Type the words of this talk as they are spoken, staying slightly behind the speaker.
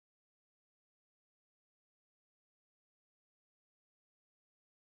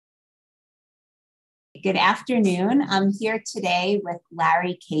Good afternoon. I'm here today with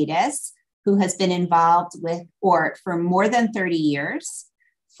Larry Kadis, who has been involved with ORT for more than 30 years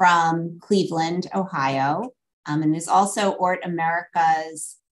from Cleveland, Ohio, and is also ORT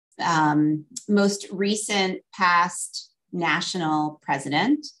America's most recent past national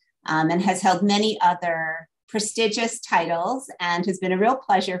president, and has held many other prestigious titles, and has been a real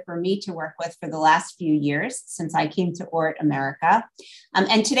pleasure for me to work with for the last few years since I came to ORT America.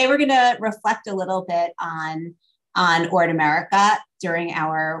 And today we're going to reflect a little bit on ORT America during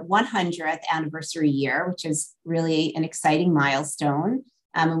our 100th anniversary year, which is really an exciting milestone.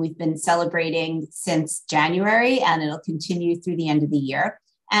 And we've been celebrating since January, and it'll continue through the end of the year.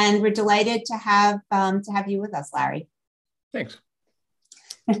 And we're delighted to have you with us, Larry. Thanks.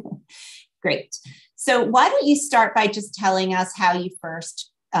 Great. So why don't you start by just telling us how you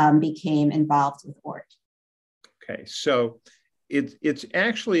first became involved with ORT? Okay, so it's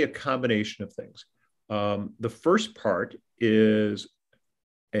actually a combination of things. The first part is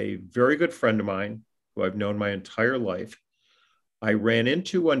a very good friend of mine who I've known my entire life. I ran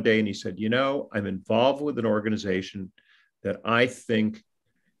into one day and he said, I'm involved with an organization that I think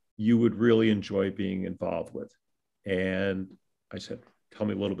you would really enjoy being involved with. And I said, tell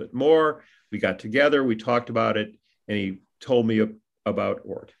me a little bit more. We got together, we talked about it, and he told me about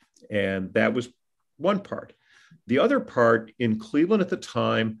ORT. And that was one part. The other part, in Cleveland at the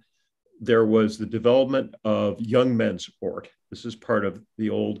time, there was the development of Young Men's ORT. This is part of the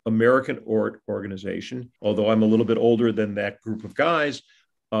old American ORT organization. Although I'm a little bit older than that group of guys,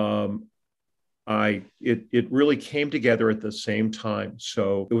 it really came together at the same time.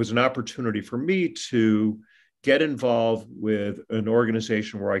 So it was an opportunity for me to get involved with an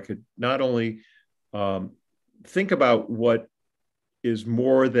organization where I could not only think about what is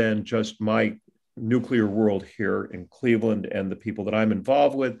more than just my nuclear world here in Cleveland and the people that I'm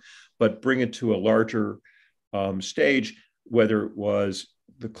involved with, but bring it to a larger stage, whether it was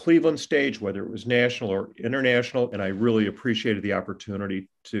the Cleveland stage, whether it was national or international. And I really appreciated the opportunity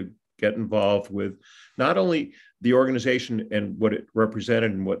to get involved with not only the organization and what it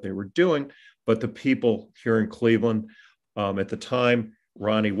represented and what they were doing, but the people here in Cleveland. At the time,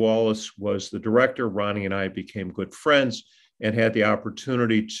 Ronnie Wallace was the director. Ronnie and I became good friends and had the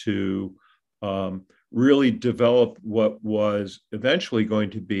opportunity to really develop what was eventually going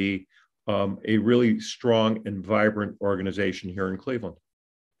to be a really strong and vibrant organization here in Cleveland.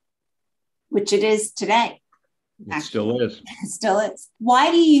 Which it is today. It still is. It still is. Why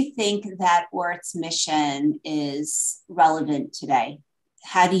do you think that ORT's mission is relevant today?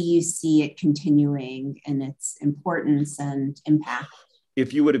 How do you see it continuing in its importance and impact?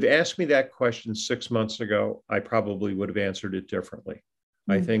 If you would have asked me that question 6 months ago, I probably would have answered it differently.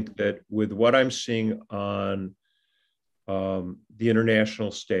 Mm-hmm. I think that with what I'm seeing on the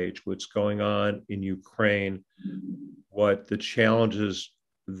international stage, what's going on in Ukraine, what the challenges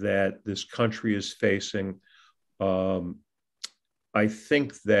that this country is facing, I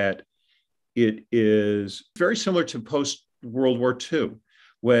think that it is very similar to post-World War II.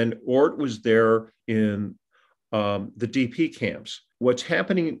 When ORT was there in the DP camps, what's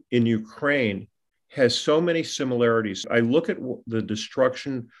happening in Ukraine has so many similarities. I look at the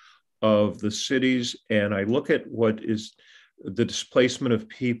destruction of the cities, and I look at what is the displacement of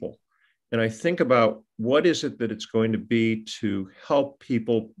people. And I think about what is it that it's going to be to help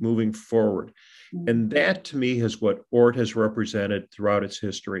people moving forward. And that, to me, is what ORT has represented throughout its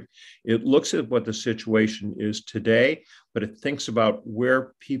history. It looks at what the situation is today, but it thinks about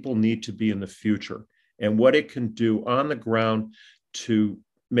where people need to be in the future and what it can do on the ground to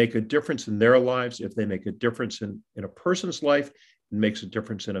make a difference in their lives. If they make a difference in a person's life, it makes a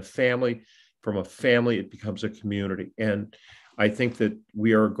difference in a family. From a family, it becomes a community. And I think that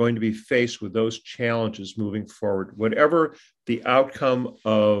we are going to be faced with those challenges moving forward. Whatever the outcome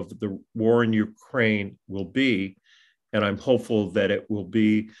of the war in Ukraine will be, and I'm hopeful that it will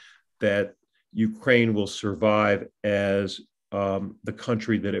be that Ukraine will survive as the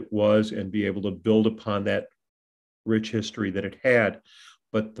country that it was and be able to build upon that rich history that it had.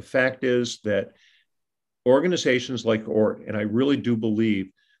 But the fact is that organizations like ORT, and I really do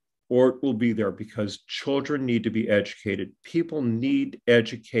believe ORT will be there because children need to be educated. People need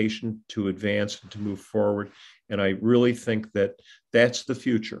education to advance and to move forward. And I really think that that's the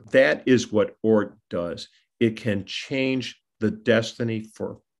future. That is what ORT does. It can change the destiny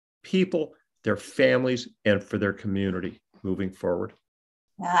for people, their families, and for their community moving forward.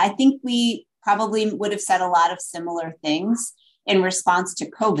 I think we probably would have said a lot of similar things in response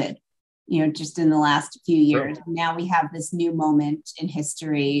to COVID, just in the last few years. Sure. Now we have this new moment in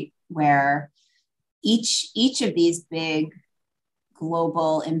history where each of these big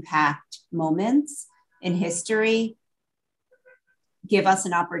global impact moments in history give us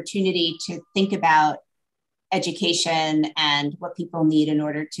an opportunity to think about education and what people need in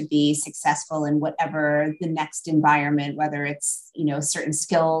order to be successful in whatever the next environment, whether it's, certain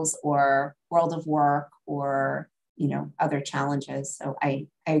skills or world of work or, other challenges. So I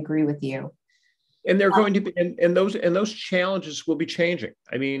agree with you. And they're going to be, and those challenges will be changing.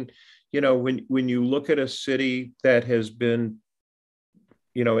 I mean, when you look at a city that has been,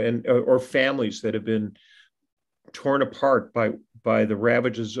 or families that have been torn apart by the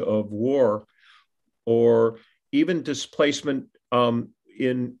ravages of war, or even displacement,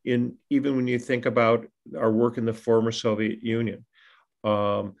 in even when you think about our work in the former Soviet Union,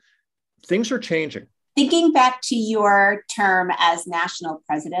 things are changing. Thinking back to your term as national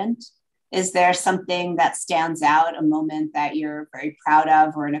president, is there something that stands out, a moment that you're very proud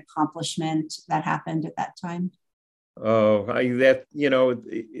of, or an accomplishment that happened at that time? Oh,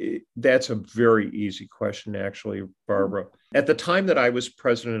 that's a very easy question, actually, Barbara. At the time that I was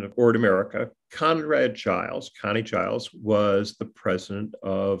president of ORT America, Connie Giles, was the president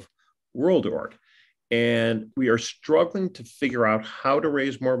of World ORT. And we are struggling to figure out how to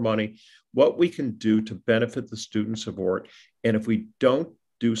raise more money, what we can do to benefit the students of ORT. And if we don't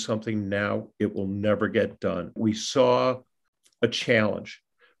do something now, it will never get done. We saw a challenge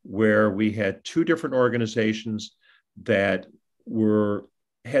where we had two different organizations that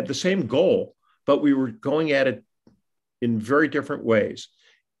had the same goal, but we were going at it in very different ways.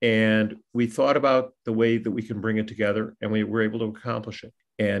 And we thought about the way that we can bring it together, and we were able to accomplish it.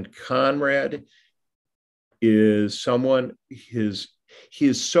 And Conrad is someone, he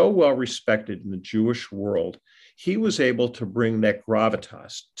is so well respected in the Jewish world. He was able to bring that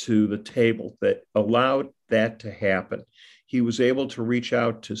gravitas to the table that allowed that to happen. He was able to reach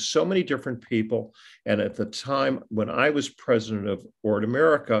out to so many different people. And at the time when I was president of ORT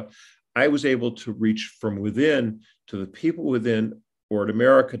America, I was able to reach from within to the people within ORT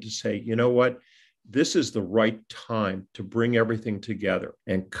America to say, you know what, this is the right time to bring everything together.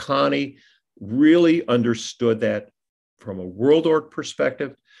 And Connie really understood that from a World ORT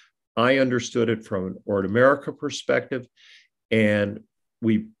perspective. I understood it from an ORT America perspective. And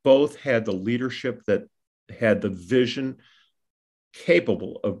we both had the leadership that had the vision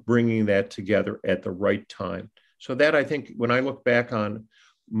capable of bringing that together at the right time. So that, I think, when I look back on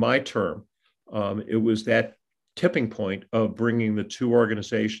my term, it was that tipping point of bringing the two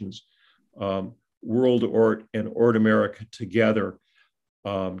organizations, World ORT and ORT America, together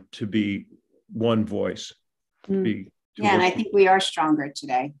to be one voice. And I think we are stronger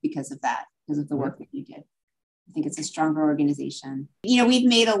today because of that, because of the work that you did. I think it's a stronger organization. We've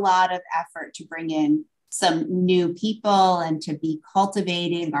made a lot of effort to bring in some new people and to be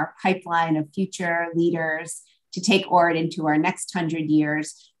cultivating our pipeline of future leaders to take ORT into our next 100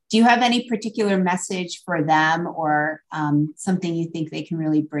 years. Do you have any particular message for them, or something you think they can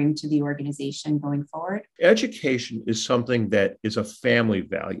really bring to the organization going forward? Education is something that is a family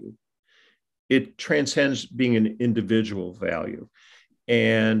value. It transcends being an individual value.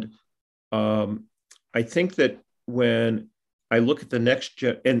 And I think that when I look at the next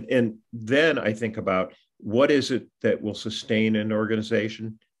and then I think about what is it that will sustain an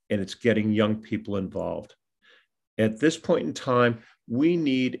organization, and it's getting young people involved. At this point in time, we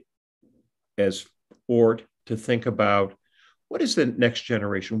need, as ORT, to think about what is the next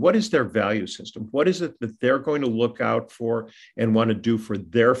generation? What is their value system? What is it that they're going to look out for and want to do for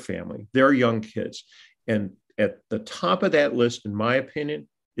their family, their young kids? And at the top of that list, in my opinion,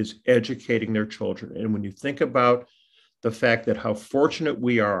 is educating their children. And when you think about the fact that how fortunate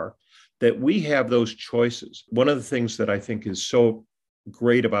we are that we have those choices, one of the things that I think is so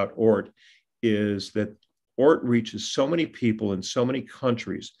great about ORT is that ORT reaches so many people in so many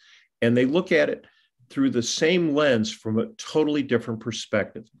countries, and they look at it through the same lens from a totally different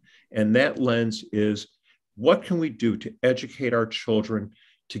perspective. And that lens is, what can we do to educate our children,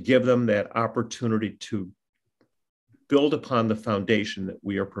 to give them that opportunity to build upon the foundation that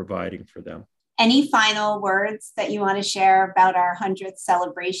we are providing for them? Any final words that you want to share about our 100th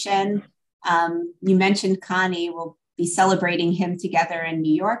celebration? You mentioned Connie. We'll be celebrating him together in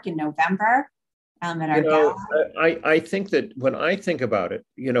New York in November. At our gala. I think that when I think about it,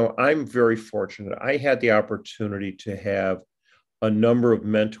 I'm very fortunate. I had the opportunity to have a number of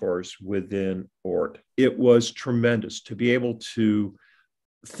mentors within ORT. It was tremendous to be able to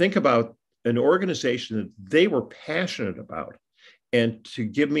think about an organization that they were passionate about, and to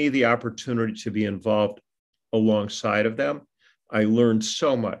give me the opportunity to be involved alongside of them. I learned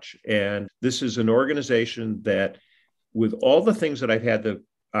so much. And this is an organization that, with all the things that I've had the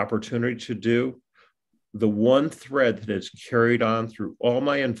opportunity to do, the one thread that has carried on through all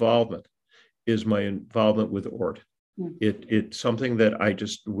my involvement is my involvement with ORT. Mm. It's something that I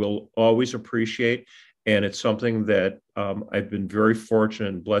just will always appreciate. And it's something that I've been very fortunate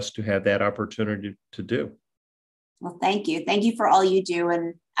and blessed to have that opportunity to do. Well, thank you. Thank you for all you do.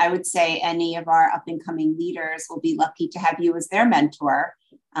 And I would say any of our up and coming leaders will be lucky to have you as their mentor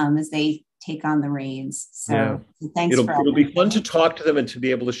as they take on the reins. So thanks it'll be fun to talk to them and to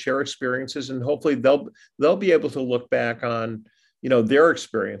be able to share experiences, and hopefully they'll be able to look back on, their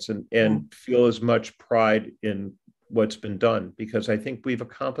experience and feel as much pride in what's been done, because I think we've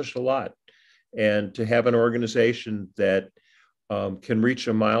accomplished a lot. And to have an organization that can reach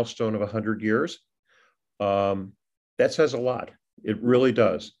a milestone of 100 years, that says a lot. It really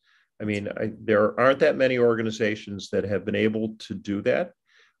does. I mean, there aren't that many organizations that have been able to do that.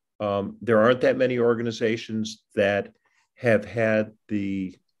 There aren't that many organizations that have had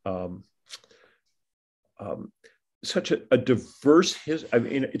the such a diverse I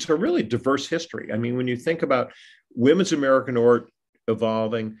mean, it's a really diverse history. I mean, when you think about Women's American ORT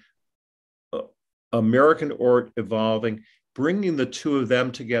evolving, American ORT evolving, bringing the two of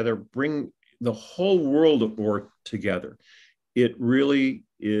them together, bring the whole world of ORT together, it really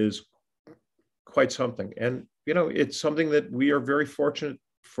is quite something. And, it's something that we are very fortunate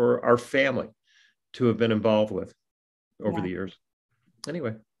for our family to have been involved with over the years.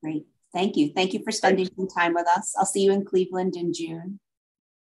 Anyway. Great. Thank you. Thank you for spending some time with us. I'll see you in Cleveland in June.